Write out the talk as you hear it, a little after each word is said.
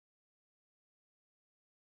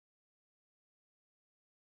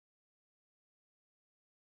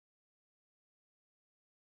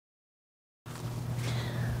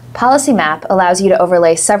PolicyMap allows you to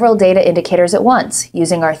overlay several data indicators at once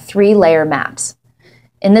using our 3-layer maps.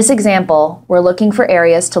 In this example, we're looking for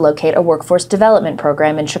areas to locate a workforce development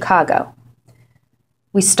program in Chicago.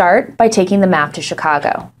 We start by taking the map to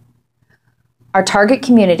Chicago. Our target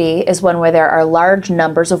community is one where there are large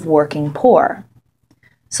numbers of working poor.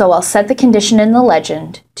 So I'll set the condition in the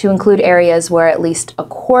legend to include areas where at least a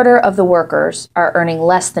quarter of the workers are earning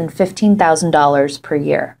less than $15,000 per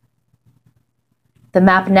year. The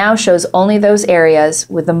map now shows only those areas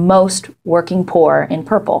with the most working poor in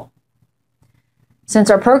purple. Since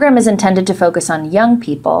our program is intended to focus on young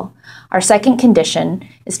people, our second condition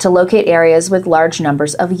is to locate areas with large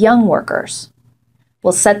numbers of young workers.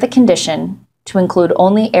 We'll set the condition to include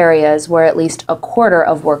only areas where at least a quarter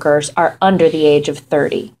of workers are under the age of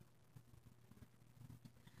 30.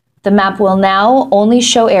 The map will now only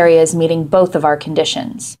show areas meeting both of our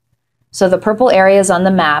conditions. So the purple areas on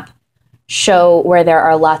the map show where there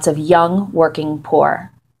are lots of young working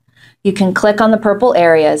poor. You can click on the purple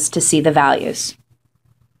areas to see the values.